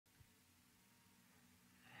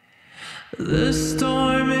The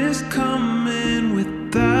storm is coming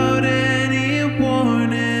without any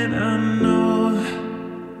warning, I know.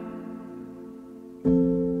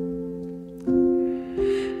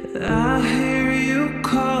 I hear you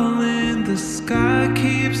calling, the sky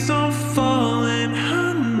keeps on falling,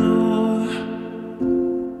 I know.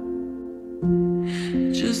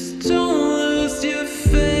 Just don't lose your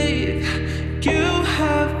faith, you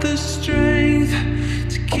have the strength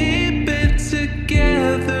to keep it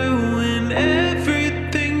together when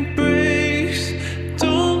everything breaks.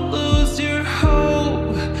 Don't lose your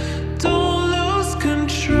hope, don't lose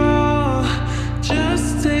control.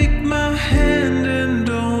 Just take my hand and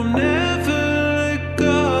don't ever let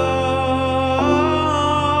go.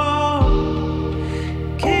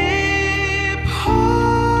 Keep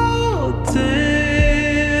holding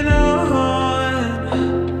on.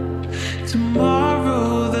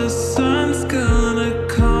 Tomorrow the sun's gonna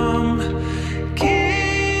come.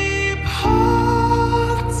 Keep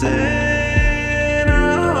holding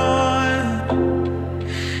on.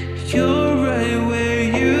 You're right where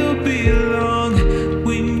you belong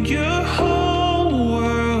when your whole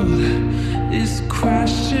world is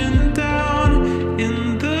crashing down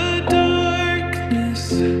in the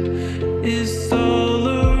darkness is all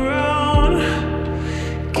around.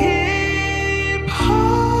 Keep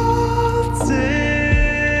holding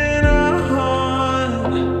on.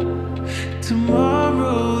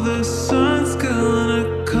 Tomorrow the sun's gonna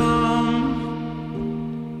come.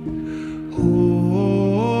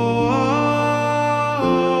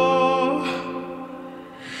 Oh,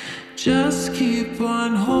 just keep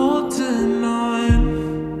on holding on.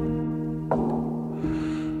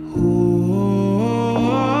 Oh,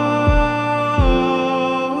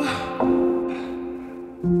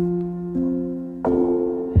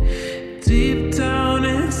 deep down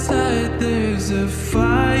inside there's a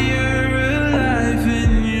fire alive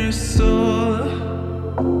in your soul.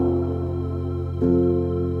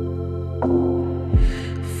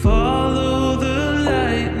 Follow the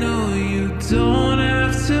light, no, you don't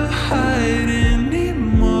have to hide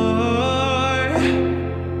anymore.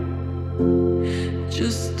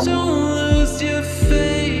 Just don't lose your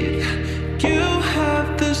faith, you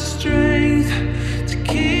have the strength to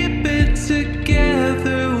keep it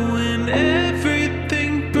together when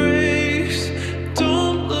everything breaks.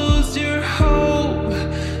 Don't lose your hope,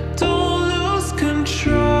 don't lose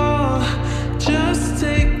control. Just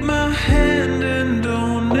take my hand and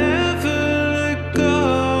don't ever let go.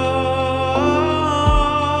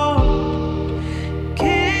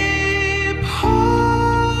 Keep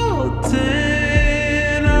holding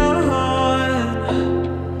on.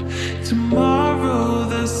 Tomorrow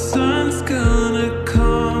the sun's gonna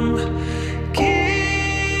come.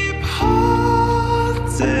 Keep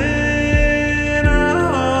holding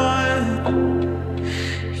on.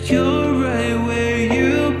 You're right where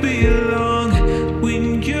you belong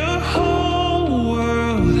when your whole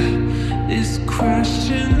world is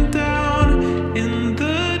crashing down in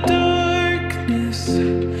the darkness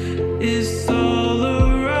is